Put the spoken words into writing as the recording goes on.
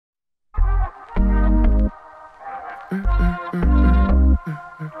Watch,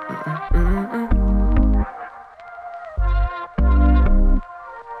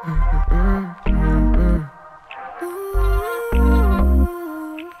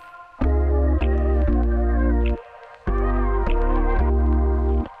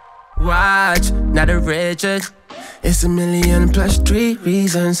 not a Richard. It's 1,000,000+3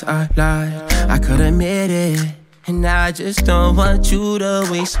 reasons I lied. I could admit it, and I just don't want you to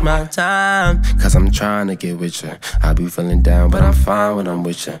waste my time. Cause I'm trying to get with you. I be feeling down, but I'm fine when I'm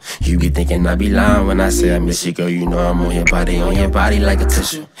with you. You be thinking I be lying when I say I miss you, girl. You know I'm on your body like a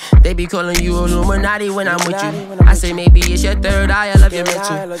tissue. They be calling you Illuminati when I'm with you. I say maybe it's your third eye, I love your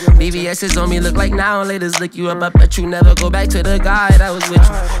mental. BBS is on me, look like now and laters look you up. I bet you never go back to the guy that was with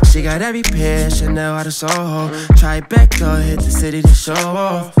you. She got every pair, Chanel out of Soho. Try back door, hit the city to show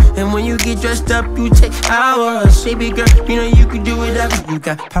off. And when you get dressed up, you take hours. Baby girl, you know you can do whatever. You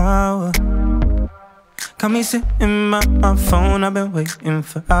got power. Got me sitting by my phone, I've been waiting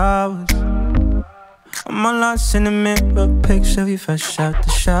for hours. I'm all lost in the mirror, picture of you fresh out the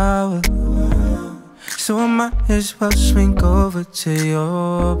shower. So I might as well swing over to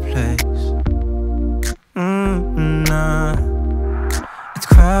your place. Nah, it's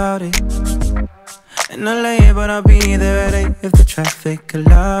crowded in LA, but I'll be there at 8 if the traffic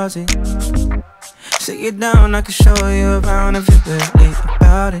allows it. Sit you down, I can show you around if you're really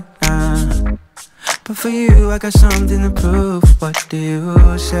about it now. But for you, I got something to prove. What do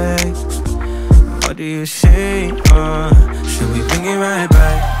you say? What do you say? Should we bring it right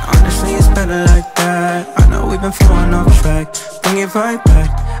back? Honestly, it's better like that. I know we've been falling off track. Bring it right back.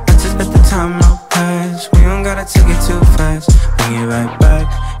 I just let the time out pass. We don't gotta take it too fast. Bring it right back.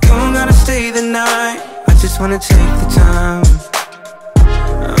 You don't gotta stay the night. I just wanna take the time.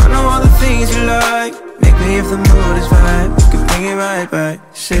 I know all the things you like. Maybe if the mood is right, we can bring it right back.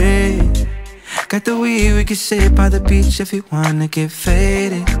 Say, got the weed, we can sit by the beach if you wanna get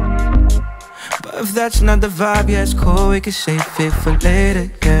faded. But if that's not the vibe, yeah, it's cool, we can save it for later,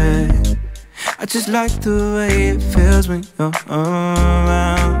 yeah. I just like the way it feels when you're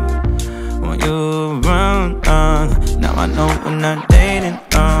around. When you're around, now I know we're not dating,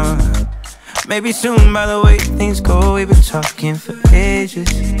 maybe soon, by the way things go, we've been talking for ages.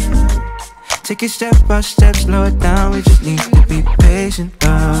 Take it step by step, slow it down, we just need to be patient,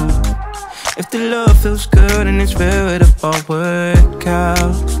 If the love feels good and it's real, it'll all work out.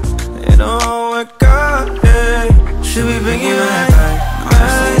 It'll all work out, yeah. Should we bring it right back?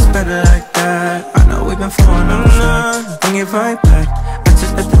 Honestly, it's better like that. I know we've been falling on track. Bring it right back. I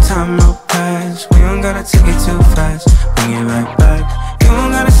just let the time out pass. We don't gotta take it too fast. Bring it right back. You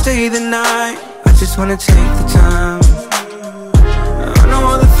don't gotta stay the night. I just wanna take the time. I know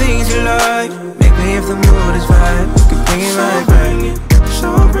all the things you like. Maybe if the mood is right, we can bring it right back. So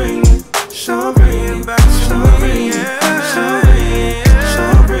bring it, so bring it back, so bring it, so bring it, so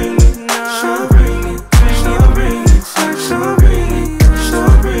bring it, so bring it, so bring it, so bring it, so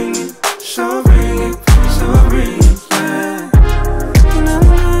bring it, so bring it, so bring it, yeah.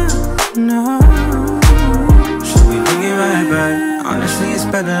 No, should we bring it right back? Honestly, it's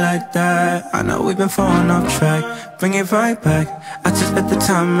better like that. I know we've been falling off track. Bring it right back. I just let the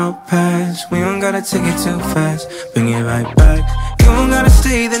time out pass. We don't gotta take it too fast. Bring it right back. You don't gotta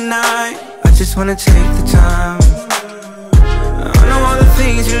stay the night. I just wanna take the time. I know all the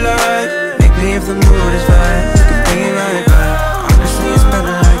things you like. Maybe if the mood is right, we can bring it right back. Honestly, it's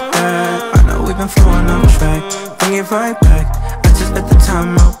better like that. I know we've been falling off track. Bring it right back. I just let the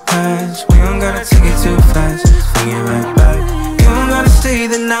time out pass. We don't gotta take it too fast. Bring it right back. You don't gotta stay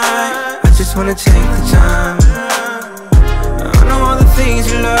the night. I just wanna take the time. I know all the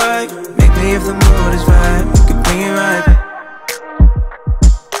things you like. Maybe if the mood is right, we can bring it right back.